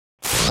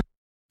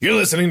You're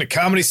listening to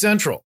Comedy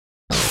Central.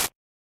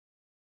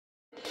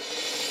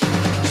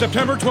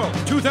 September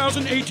 12,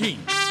 2018.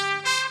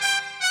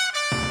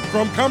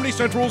 From Comedy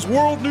Central's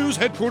World News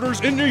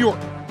headquarters in New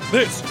York,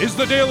 this is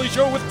The Daily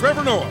Show with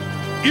Trevor Noah,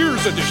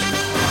 Ears Edition.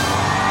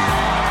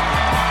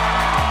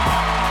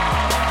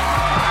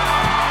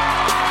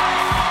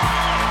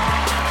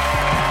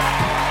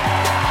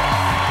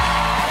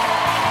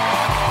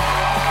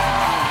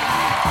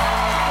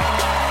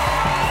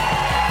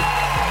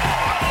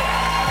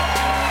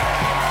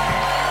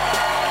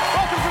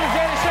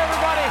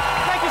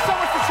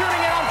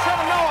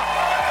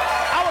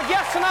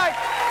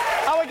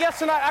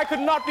 Tonight, I could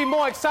not be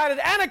more excited.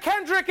 Anna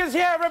Kendrick is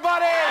here,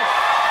 everybody!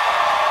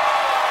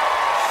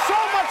 So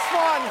much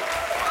fun!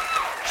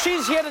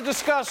 She's here to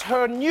discuss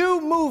her new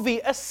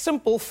movie, A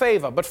Simple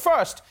Favor. But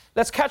first,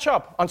 let's catch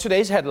up on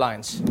today's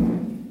headlines.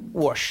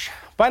 Whoosh.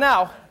 By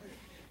now,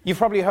 you've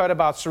probably heard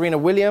about Serena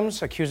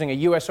Williams accusing a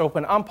U.S.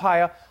 Open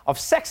umpire of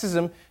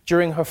sexism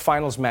during her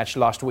finals match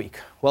last week.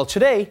 Well,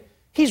 today,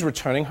 he's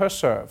returning her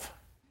serve.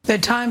 The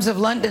Times of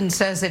London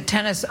says that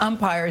tennis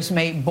umpires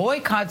may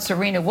boycott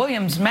Serena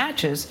Williams'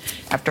 matches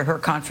after her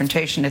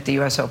confrontation at the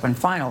U.S. Open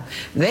final.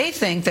 They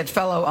think that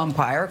fellow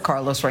umpire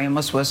Carlos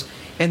Ramos was,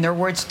 in their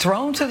words,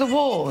 thrown to the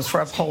wolves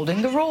for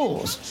upholding the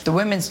rules. The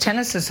Women's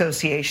Tennis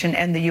Association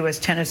and the U.S.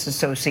 Tennis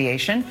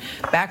Association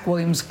back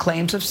Williams'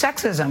 claims of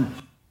sexism.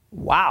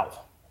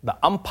 Wow. The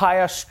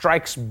umpire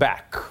strikes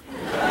back.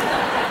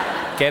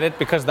 Get it?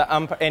 Because the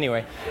umpire...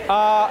 Anyway.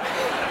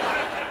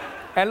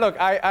 And look,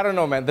 I don't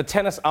know, man. The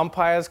tennis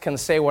umpires can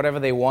say whatever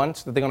they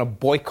want, that they're going to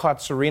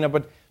boycott Serena,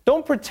 but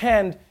don't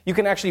pretend you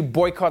can actually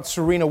boycott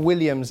Serena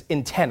Williams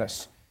in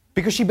tennis,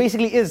 because she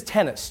basically is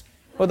tennis.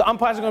 Well, the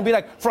umpires are going to be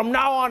like, from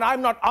now on,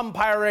 I'm not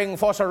umpiring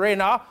for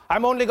Serena.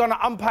 I'm only going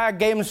to umpire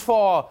games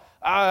for,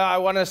 I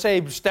want to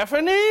say,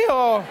 Stephanie,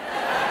 or...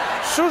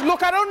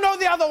 Look, I don't know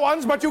the other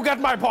ones, but you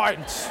get my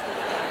point.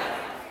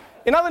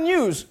 In other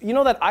news, you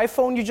know that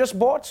iPhone you just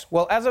bought?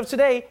 Well, as of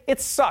today, it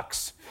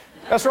sucks.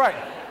 That's right.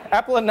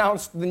 Apple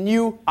announced the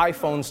new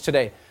iPhones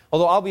today.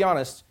 Although, I'll be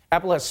honest,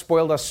 Apple has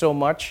spoiled us so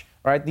much,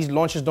 right? These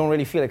launches don't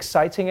really feel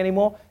exciting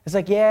anymore. It's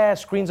like, yeah,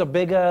 screens are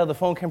bigger, the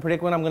phone can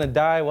predict when I'm gonna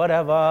die,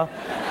 whatever.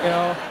 You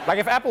know? Like,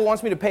 if Apple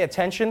wants me to pay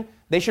attention,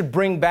 they should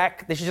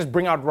just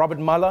bring out Robert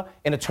Mueller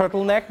in a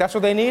turtleneck. That's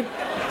what they need.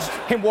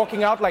 Him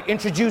walking out like,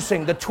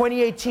 introducing the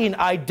 2018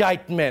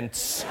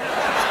 indictments.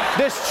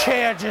 This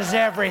changes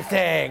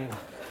everything.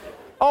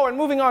 Oh, and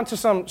moving on to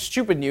some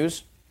stupid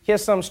news.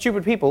 Here's some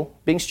stupid people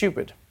being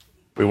stupid.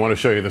 We want to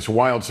show you this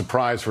wild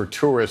surprise for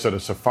tourists at a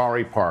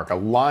safari park. A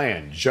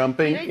lion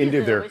jumping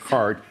into their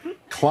cart,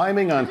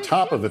 climbing on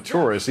top of the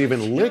tourists,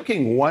 even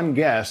licking one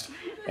guest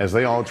as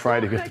they all try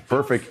to get the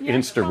perfect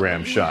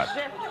Instagram shot.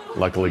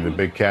 Luckily, the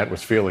big cat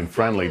was feeling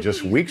friendly.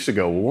 Just weeks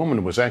ago, a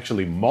woman was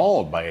actually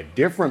mauled by a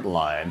different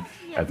lion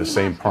at the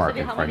same park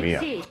in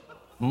Crimea.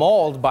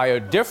 Mauled by a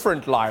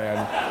different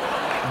lion?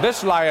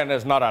 This lion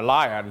is not a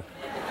lion.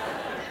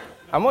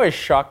 I'm always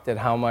shocked at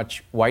how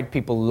much white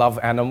people love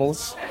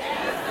animals.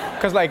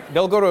 Because, like,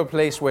 they'll go to a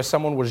place where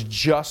someone was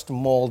just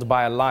mauled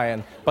by a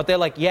lion, but they're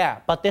like, yeah,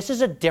 but this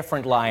is a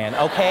different lion,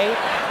 okay?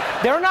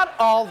 They're not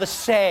all the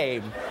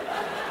same.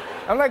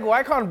 I'm like,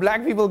 why can't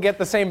black people get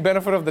the same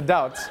benefit of the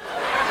doubt?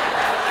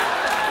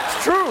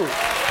 It's true.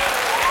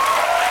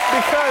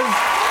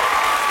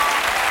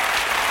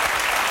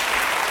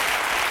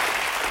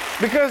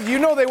 Because you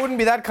know they wouldn't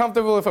be that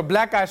comfortable if a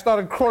black guy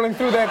started crawling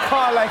through their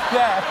car like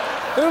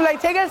that. They were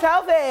like, take a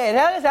selfie.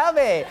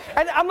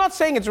 And I'm not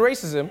saying it's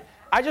racism.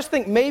 I just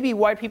think maybe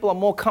white people are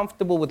more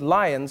comfortable with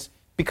lions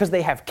because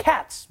they have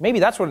cats. Maybe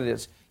that's what it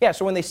is. Yeah,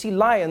 so when they see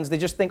lions, they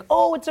just think,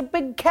 oh, it's a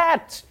big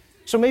cat.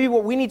 So maybe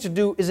what we need to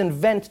do is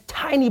invent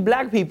tiny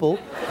black people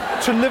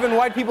to live in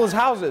white people's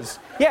houses.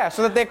 Yeah,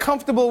 so that they're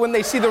comfortable when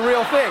they see the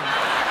real thing.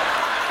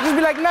 Just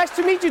be like, nice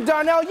to meet you,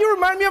 Darnell. You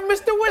remind me of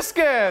Mr.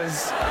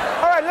 Whiskers.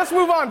 All right, let's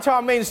move on to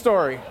our main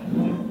story.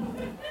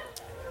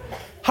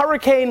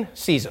 Hurricane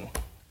season.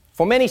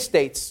 For many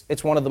states,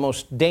 it's one of the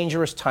most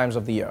dangerous times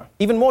of the year.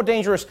 Even more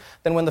dangerous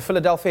than when the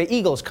Philadelphia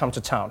Eagles come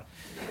to town.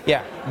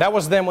 Yeah, that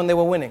was them when they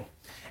were winning.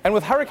 And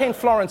with Hurricane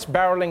Florence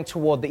barreling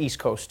toward the East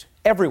Coast,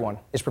 everyone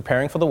is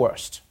preparing for the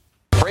worst.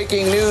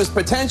 Breaking news,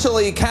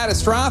 potentially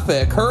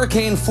catastrophic.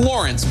 Hurricane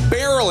Florence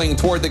barreling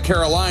toward the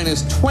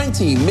Carolinas.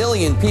 20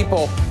 million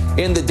people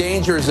in the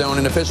danger zone,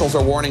 and officials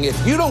are warning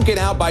if you don't get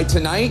out by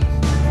tonight,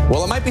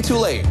 well, it might be too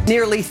late.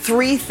 Nearly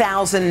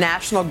 3,000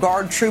 National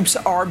Guard troops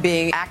are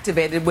being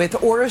activated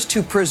with orders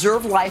to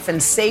preserve life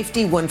and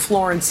safety when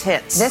Florence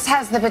hits. This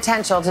has the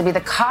potential to be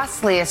the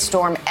costliest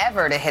storm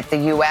ever to hit the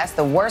U.S.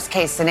 The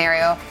worst-case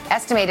scenario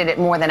estimated at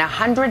more than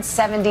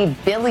 $170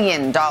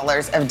 billion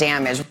of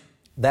damage.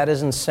 That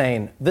is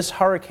insane. This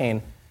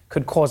hurricane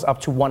could cause up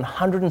to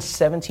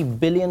 $170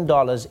 billion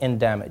in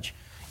damage.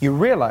 You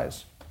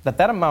realize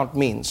that amount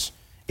means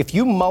if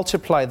you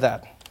multiply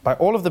that by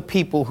all of the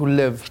people who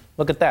live,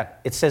 look at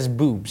that, it says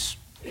boobs.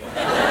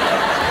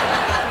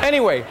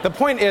 Anyway, the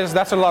point is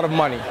that's a lot of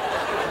money.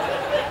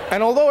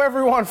 And although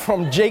everyone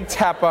from Jake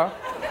Tapper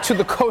to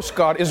the Coast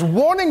Guard is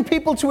warning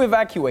people to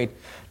evacuate,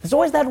 there's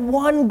always that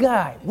one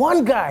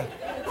guy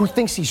who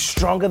thinks he's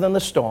stronger than the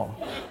storm.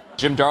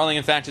 Jim Darling,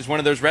 in fact, is one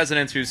of those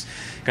residents who's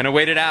going to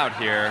wait it out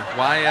here.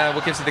 Why?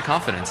 What gives you the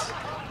confidence?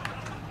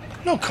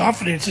 No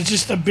confidence. It's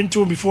just I've been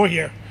to him before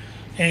here,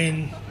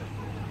 and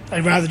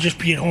I'd rather just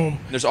be at home.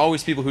 There's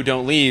always people who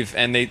don't leave,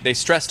 and they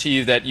stress to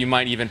you that you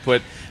might even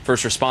put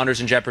first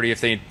responders in jeopardy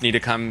if they need to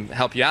come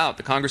help you out.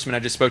 The congressman I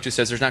just spoke to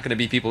says there's not going to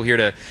be people here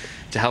to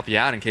help you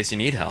out in case you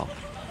need help.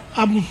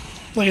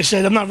 Like I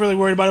said, I'm not really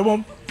worried about it. I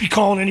won't be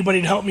calling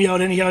anybody to help me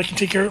out anyhow. I can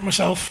take care of it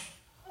myself.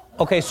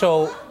 Okay,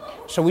 so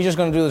we're just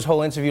going to do this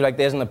whole interview like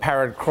there isn't a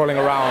parrot crawling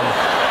around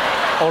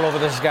all over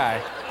this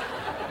guy.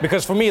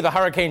 Because for me, the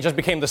hurricane just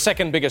became the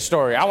second biggest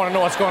story. I want to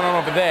know what's going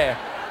on over there.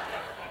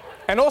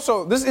 And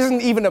also, this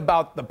isn't even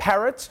about the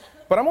parrots,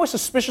 but I'm always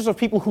suspicious of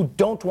people who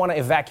don't want to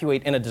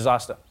evacuate in a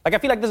disaster. Like, I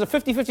feel like there's a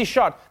 50-50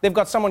 shot they've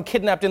got someone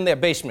kidnapped in their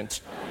basement.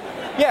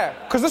 Yeah,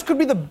 because this could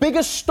be the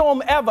biggest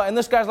storm ever, and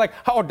this guy's like,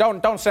 oh,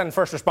 don't send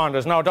first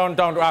responders. No, don't.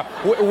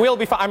 We'll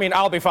be fine. I mean,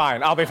 I'll be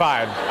fine.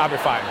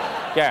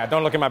 Yeah,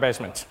 don't look in my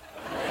basement.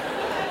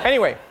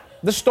 Anyway,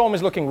 this storm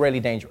is looking really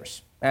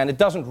dangerous, and it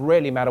doesn't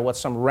really matter what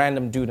some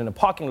random dude in a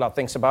parking lot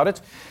thinks about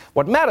it.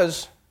 What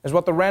matters is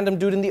what the random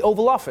dude in the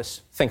Oval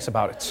Office thinks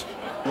about it.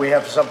 We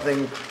have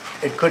something,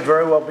 it could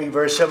very well be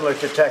very similar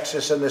to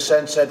Texas in the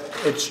sense that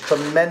it's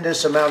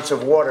tremendous amounts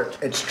of water.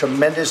 It's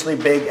tremendously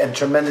big and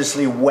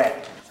tremendously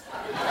wet.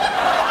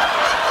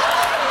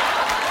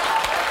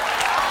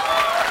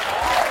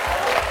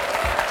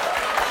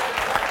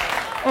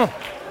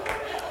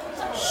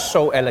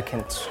 So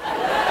elegant.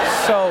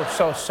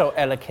 So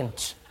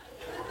elegant.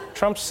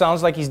 Trump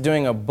sounds like he's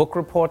doing a book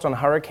report on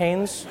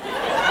hurricanes,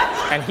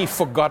 and he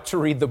forgot to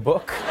read the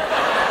book.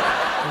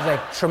 He's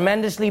like,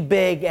 tremendously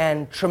big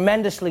and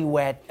tremendously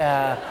wet.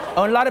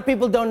 A lot of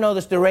people don't know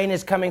this. The rain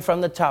is coming from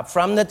the top,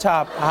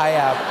 high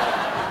up.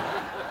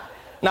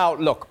 Now,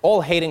 look, all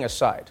hating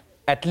aside,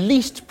 at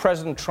least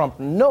President Trump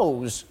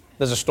knows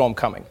there's a storm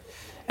coming.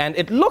 And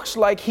it looks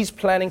like he's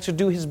planning to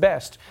do his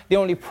best. The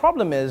only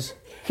problem is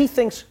he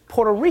thinks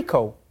Puerto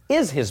Rico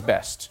is his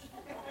best.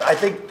 I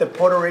think that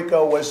Puerto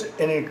Rico was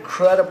an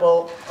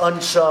incredible,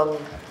 unsung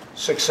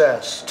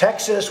success.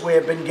 Texas, we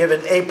have been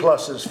given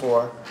A-pluses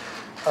for.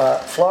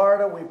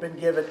 Florida, we've been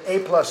given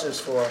A-pluses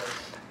for.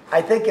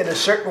 I think in a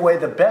certain way,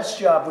 the best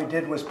job we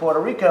did was Puerto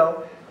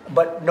Rico,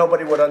 but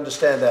nobody would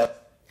understand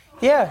that.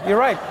 Yeah, you're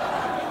right.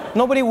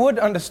 Nobody would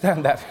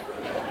understand that.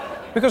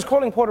 Because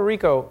calling Puerto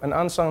Rico an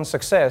unsung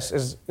success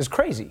is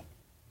crazy.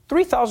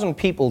 3,000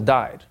 people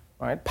died,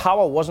 right?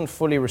 Power wasn't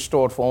fully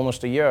restored for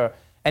almost a year.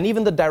 And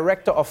even the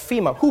director of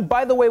FEMA, who,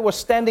 by the way, was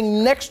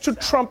standing next to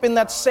Trump in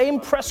that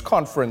same press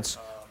conference,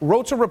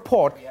 wrote a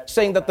report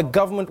saying that the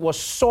government was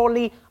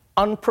sorely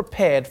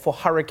unprepared for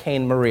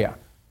Hurricane Maria.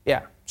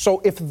 Yeah.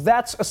 So if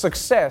that's a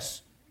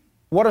success,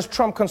 what does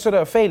Trump consider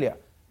a failure?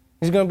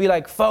 He's going to be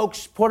like,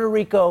 folks, Puerto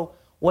Rico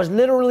was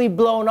literally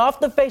blown off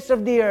the face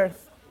of the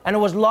earth and it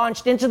was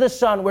launched into the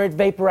sun where it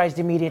vaporized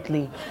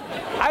immediately.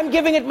 I'm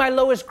giving it my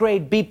lowest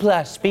grade, B+,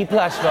 folks, B+.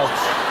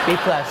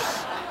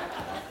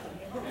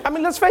 I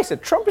mean, let's face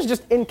it, Trump is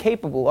just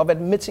incapable of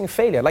admitting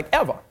failure, like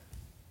ever.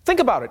 Think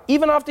about it.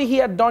 Even after he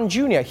had Don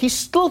Jr., he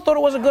still thought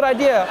it was a good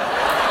idea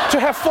to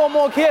have 4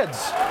 more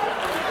kids.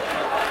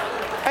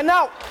 And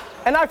now,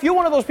 if you're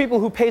one of those people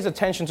who pays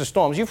attention to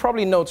storms, you've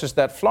probably noticed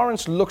that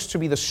Florence looks to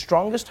be the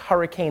strongest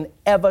hurricane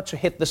ever to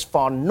hit this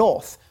far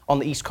north on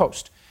the East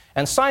Coast.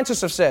 And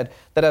scientists have said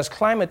that as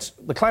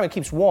the climate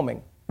keeps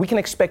warming, we can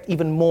expect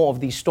even more of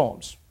these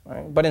storms.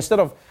 Right? But instead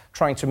of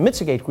trying to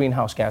mitigate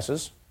greenhouse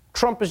gases,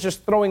 Trump is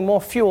just throwing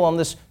more fuel on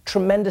this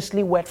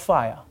tremendously wet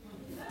fire.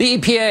 The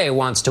EPA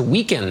wants to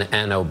weaken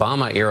an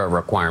Obama-era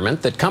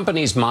requirement that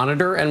companies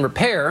monitor and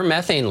repair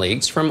methane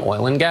leaks from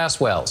oil and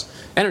gas wells.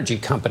 Energy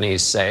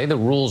companies say the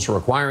rules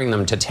requiring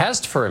them to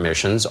test for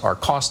emissions are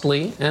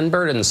costly and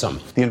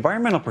burdensome. The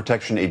Environmental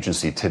Protection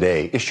Agency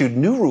today issued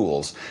new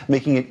rules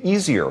making it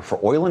easier for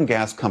oil and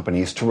gas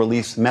companies to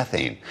release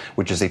methane,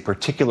 which is a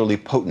particularly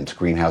potent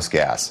greenhouse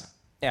gas.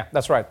 Yeah,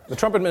 that's right. The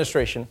Trump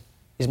administration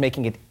is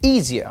making it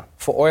easier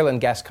for oil and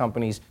gas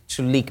companies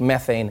to leak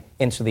methane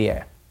into the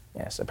air.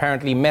 Yes,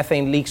 apparently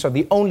methane leaks are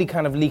the only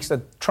kind of leaks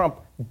that Trump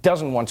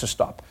doesn't want to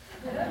stop.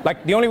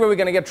 Like, the only way we're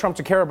going to get Trump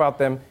to care about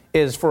them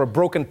is for a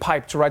broken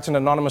pipe to write an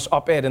anonymous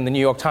op-ed in the New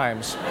York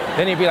Times.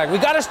 Then he'd be like, we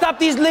got to stop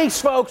these leaks,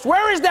 folks.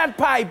 Where is that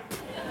pipe?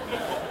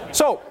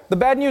 So, the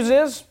bad news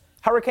is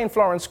Hurricane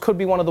Florence could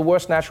be one of the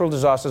worst natural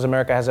disasters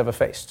America has ever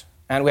faced.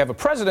 And we have a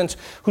president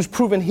who's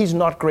proven he's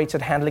not great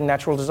at handling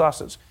natural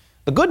disasters.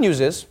 The good news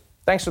is,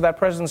 thanks to that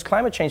president's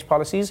climate change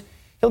policies,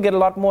 he'll get a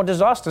lot more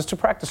disasters to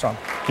practice on.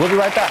 We'll be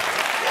right back.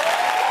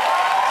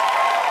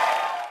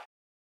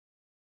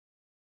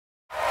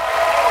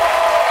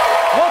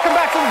 Welcome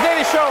back to The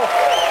Daily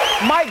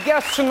Show. My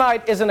guest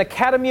tonight is an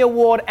Academy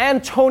Award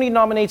and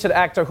Tony-nominated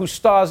actor who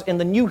stars in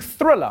the new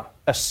thriller,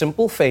 A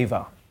Simple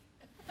Favor.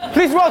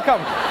 Please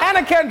welcome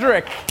Anna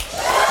Kendrick.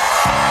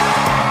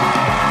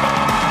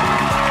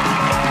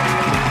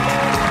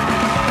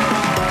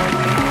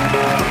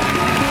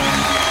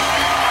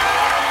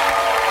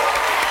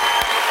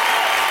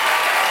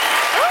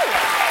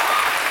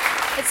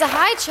 It's a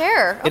high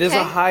chair. It is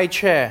Okay. a high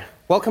chair.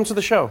 Welcome to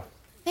the show.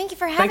 Thank you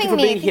for having Thank you for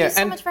me. being here. Thank you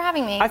so And much for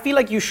having me. I feel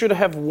like you should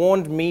have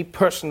warned me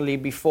personally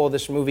before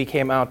this movie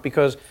came out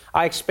because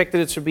I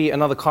expected it to be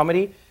another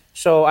comedy.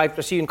 So I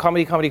see you in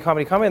comedy,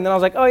 and then I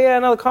was like, oh yeah,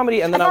 another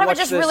comedy, and then I thought I it would watched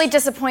just this. really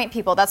disappoint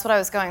people. That's what I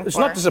was going It's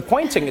for. not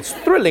disappointing, it's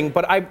thrilling,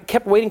 but I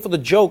kept waiting for the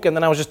joke, and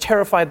then I was just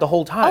terrified the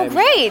whole time. Oh,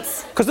 great.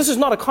 Because this is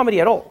not a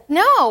comedy at all.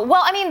 No.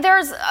 Well, I mean,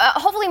 there's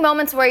hopefully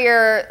moments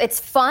where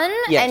it's fun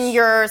Yes. and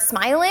you're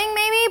smiling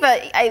maybe,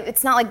 but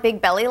it's not like big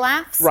belly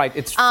laughs. Right,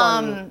 it's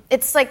fun.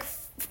 It's like,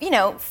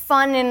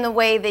 fun in the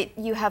way that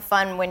you have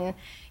fun when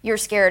you're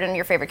scared and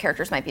your favorite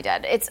characters might be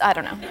dead. I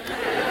don't know.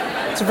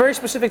 It's a very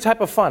specific type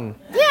of fun.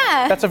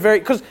 Yeah. That's a very,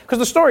 because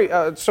the story,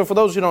 so for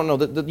those who don't know,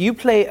 that you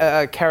play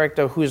a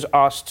character who is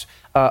asked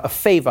a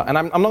favor, and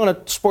I'm not going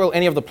to spoil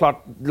any of the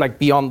plot like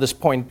beyond this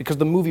point because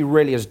the movie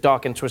really is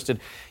dark and twisted.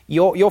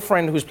 Your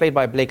friend, who's played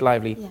by Blake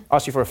Lively,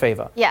 asks you for a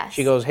favor. Yes.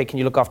 She goes, hey, can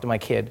you look after my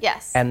kid?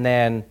 Yes. And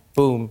then,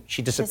 boom,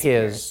 she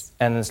disappears.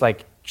 And it's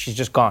like, she's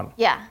just gone.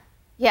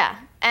 Yeah.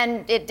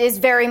 And it is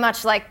very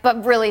much like,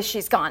 but really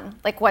she's gone.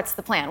 Like, what's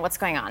the plan? What's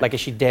going on? Like,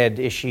 is she dead?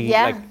 Is she,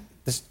 Yeah.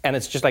 this? And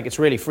it's just like, it's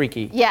really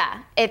freaky. Yeah,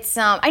 it's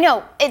I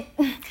know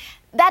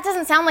that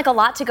doesn't sound like a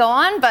lot to go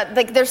on, but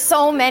like there's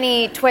so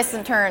many twists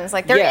and turns.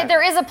 Like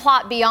there is a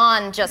plot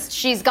beyond just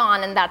she's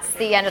gone and that's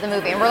the end of the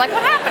movie, and we're like,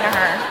 what happened to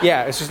her?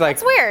 Yeah, it's just like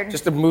it's weird.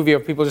 Just a movie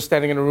of people just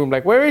standing in a room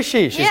like, where is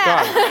she? She's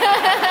gone.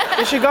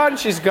 Is she gone?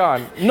 She's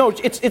gone. No,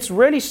 it's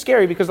really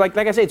scary because like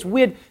I say, it's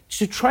weird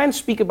to try and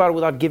speak about it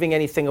without giving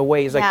anything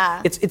away. It's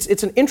like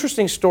it's an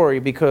interesting story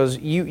because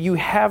you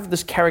have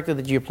this character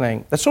that you're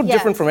playing that's so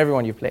different from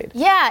everyone you've played.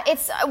 Yeah,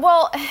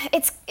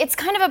 it's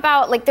kind of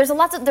about like there's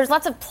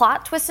lots of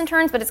plot twists and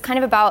turns, but it's kind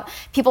of about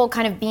people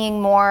kind of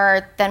being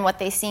more than what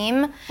they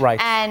seem. Right.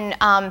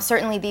 And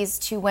certainly these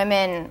two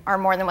women are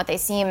more than what they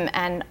seem,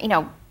 and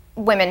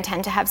women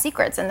tend to have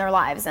secrets in their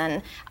lives,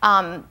 and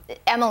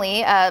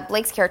Emily,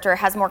 Blake's character,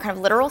 has more kind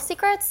of literal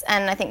secrets,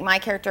 and I think my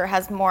character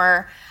has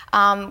more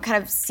kind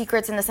of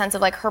secrets in the sense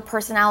of like her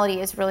personality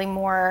is really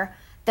more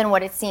than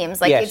what it seems.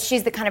 Like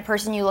she's the kind of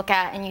person you look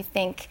at and you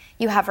think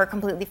you have her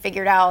completely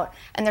figured out,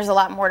 and there's a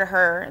lot more to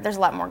her. There's a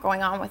lot more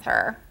going on with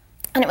her,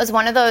 and it was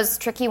one of those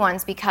tricky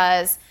ones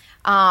because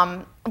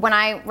when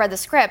I read the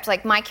script,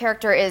 like my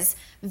character is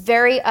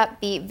very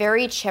upbeat,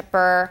 very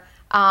chipper.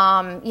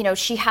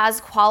 She has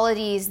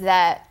qualities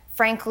that,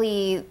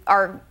 frankly,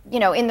 are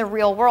in the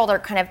real world are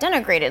kind of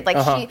denigrated.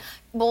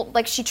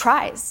 Like she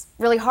tries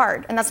really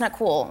hard, and that's not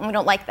cool, and we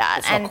don't like that.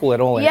 It's not cool at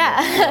all.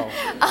 Yeah.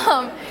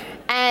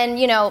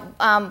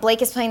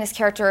 Blake is playing this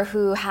character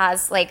who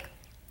has like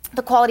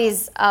the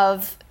qualities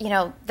of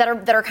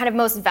that are kind of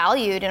most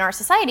valued in our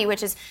society,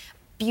 which is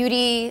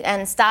beauty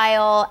and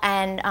style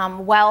and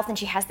wealth, and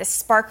she has this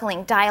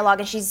sparkling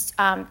dialogue, and she's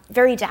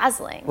very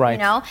dazzling, right.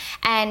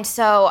 And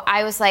so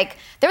I was like,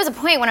 there was a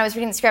point when I was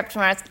reading the script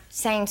when I was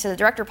saying to the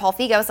director, Paul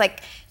Feig, I was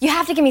like, you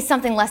have to give me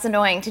something less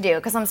annoying to do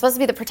because I'm supposed to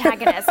be the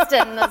protagonist,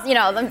 and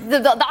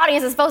the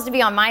audience is supposed to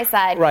be on my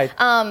side. Right.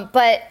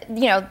 But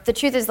the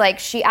truth is, like,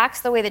 she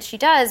acts the way that she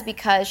does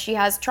because she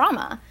has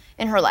trauma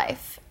in her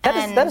life.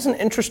 That is an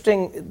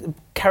interesting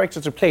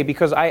character to play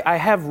because I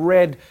have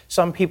read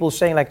some people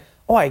saying like,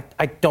 oh,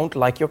 I don't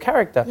like your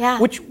character. Yeah.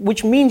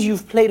 Which means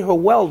you've played her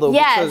well, though.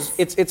 Yes.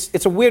 Because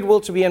it's a weird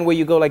world to be in where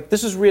you go like,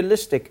 this is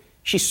realistic.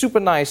 She's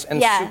super nice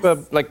and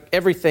super like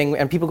everything,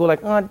 and people go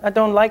like, oh, I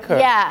don't like her.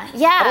 Yeah.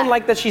 I don't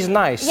like that she's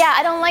nice. Yeah,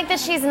 I don't like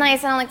that she's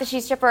nice. I don't like that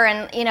she's chipper,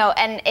 and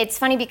and it's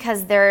funny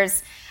because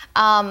there's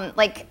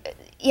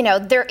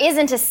there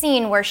isn't a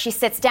scene where she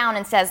sits down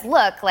and says,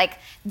 look, like,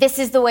 this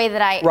is the way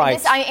that I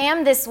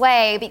am this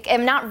way.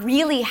 I'm not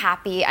really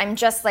happy. I'm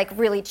just, like,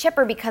 really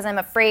chipper because I'm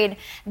afraid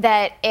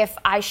that if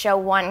I show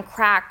one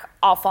crack,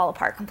 I'll fall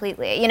apart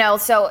completely.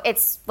 So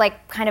it's,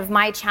 like, kind of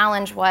my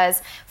challenge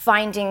was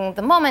finding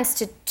the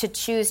moments to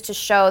choose to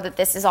show that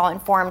this is all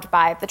informed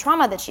by the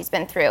trauma that she's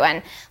been through.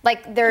 And,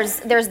 like, there's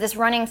this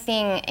running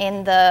thing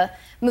in the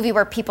movie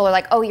where people are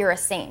like, oh, you're a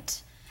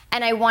saint.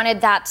 And I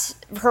wanted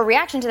her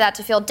reaction to that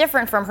to feel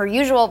different from her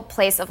usual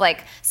place of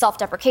like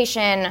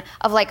self-deprecation,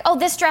 of like, oh,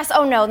 this dress,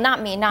 oh no,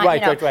 not me, not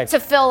right. To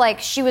feel like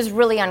she was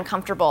really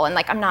uncomfortable and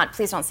like,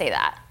 please don't say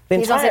that.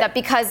 Please don't say that,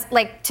 because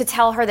like to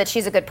tell her that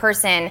she's a good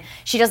person,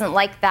 she doesn't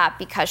like that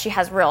because she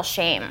has real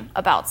shame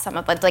about some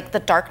of like the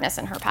darkness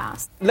in her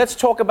past. Let's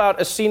talk about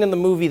a scene in the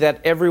movie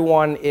that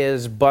everyone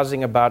is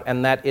buzzing about,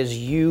 and that is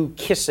you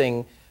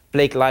kissing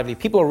Blake Lively.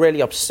 People are really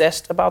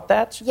obsessed about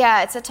that.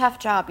 Yeah, it's a tough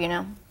job,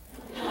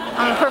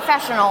 I'm a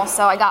professional,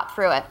 so I got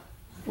through it.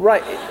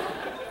 Right.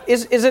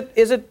 Is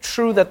it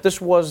true that this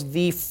was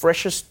the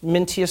freshest,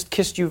 mintiest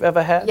kiss you've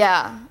ever had?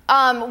 Yeah.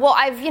 Well,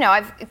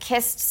 I've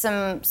kissed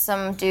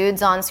some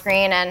dudes on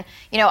screen, and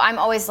I'm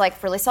always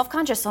like really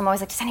self-conscious, so I'm always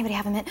like, does anybody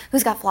have a mint?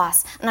 Who's got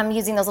floss? And I'm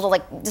using those little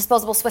like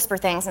disposable Swisper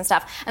things and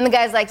stuff. And the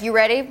guy's like, you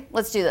ready?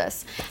 Let's do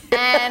this.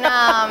 And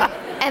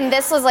and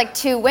this was like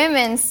two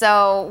women,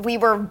 so we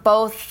were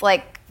both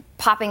like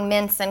popping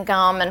mints and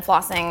gum and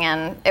flossing,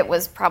 and it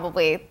was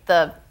probably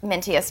the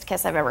mintiest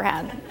kiss I've ever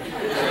had.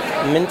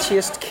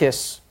 Mintiest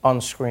kiss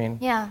on screen.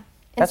 Yeah.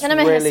 In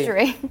cinema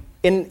history.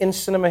 In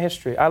cinema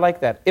history. I like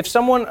that. If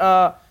someone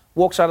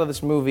walks out of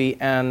this movie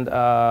and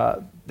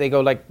they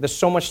go like, there's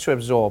so much to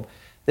absorb.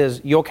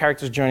 There's your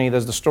character's journey,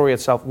 there's the story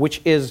itself,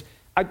 which is,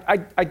 I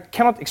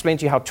cannot explain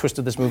to you how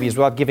twisted this movie is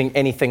without giving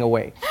anything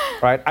away,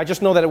 right? I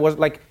just know that it was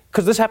like,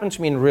 because this happened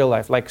to me in real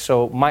life. Like,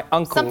 so my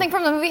uncle... Something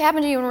from the movie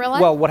happened to you in real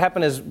life? Well, what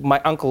happened is my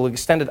uncle,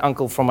 extended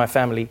uncle from my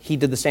family, he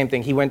did the same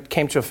thing. He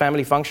came to a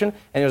family function,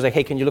 and he was like,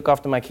 hey, can you look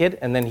after my kid?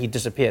 And then he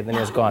disappeared, and then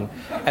he was gone.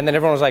 And then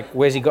everyone was like,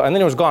 where's he gone? And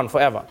then he was gone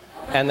forever.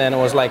 And then it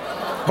was like,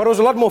 but it was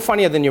a lot more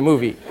funnier than your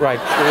movie, right?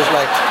 It was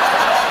like,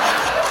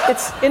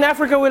 it's, in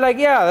Africa, we're like,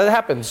 yeah, that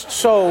happens.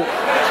 So,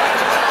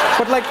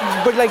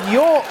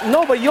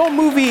 but your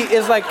movie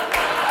is like,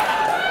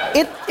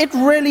 it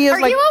really is.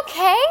 Are like... you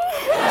okay?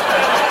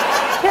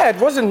 Yeah, it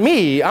wasn't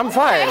me. I'm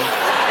fine.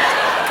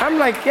 I'm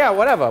like, yeah,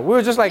 whatever. We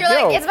were just like, You're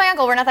yo. like, it's my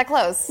uncle. We're not that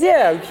close.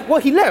 Yeah,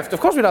 well, he left. Of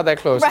course we're not that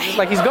close. Right. It's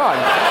like he's gone.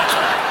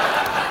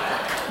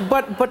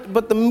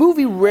 But the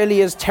movie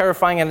really is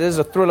terrifying, and it is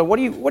a thriller. What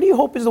do you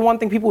hope is the one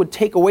thing people would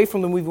take away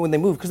from the movie when they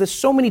move? Because there's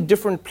so many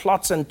different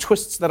plots and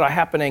twists that are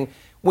happening.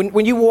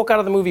 When you walk out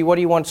of the movie, what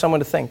do you want someone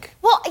to think?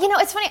 Well,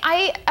 it's funny.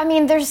 I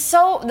mean, there's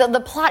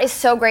the plot is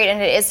so great and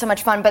it is so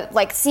much fun. But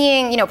like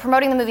seeing,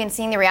 promoting the movie and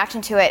seeing the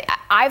reaction to it,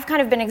 I've kind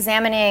of been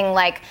examining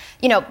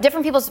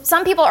different people's.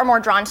 Some people are more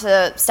drawn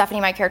to Stephanie,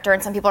 my character,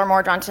 and some people are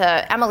more drawn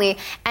to Emily.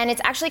 And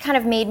it's actually kind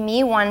of made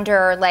me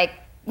wonder,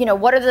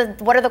 what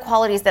are the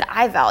qualities that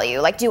I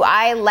value? Like, do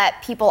I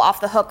let people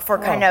off the hook for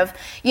kind of,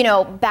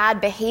 bad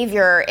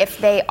behavior if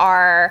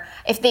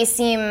they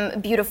seem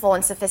beautiful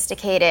and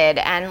sophisticated?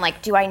 And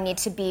do I need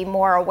to be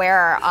more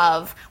aware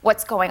of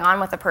what's going on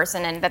with a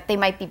person and that they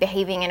might be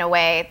behaving in a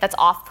way that's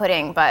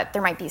off-putting, but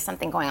there might be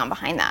something going on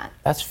behind that?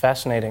 That's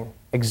fascinating.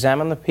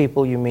 Examine the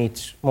people you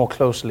meet more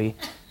closely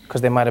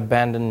because they might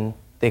abandon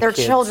their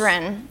kids.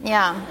 Children,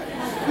 yeah.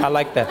 I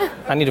like that.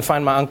 I need to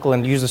find my uncle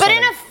and use this. But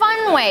in a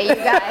fun way, you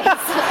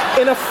guys.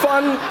 In a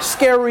fun,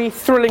 scary,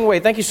 thrilling way.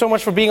 Thank you so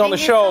much for being on the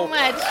show.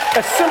 Thank you so much.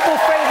 A Simple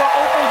Favor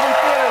opens in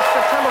theaters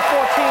September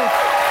 14th.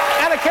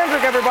 Anna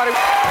Kendrick, everybody.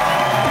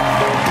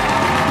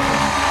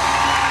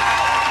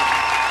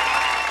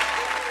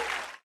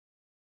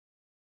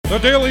 The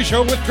Daily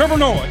Show with Trevor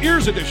Noah,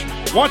 Ears Edition.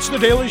 Watch The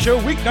Daily Show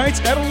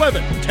weeknights at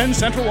 11, 10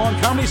 Central on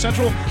Comedy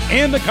Central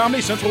and the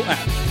Comedy Central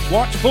app.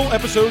 Watch full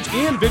episodes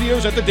and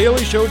videos at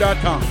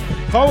thedailyshow.com.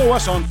 Follow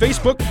us on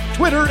Facebook,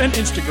 Twitter, and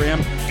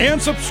Instagram,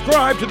 and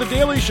subscribe to The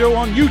Daily Show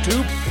on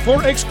YouTube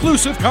for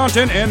exclusive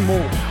content and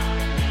more.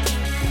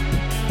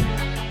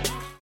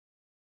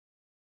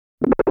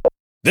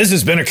 This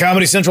has been a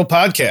Comedy Central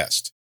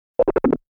podcast.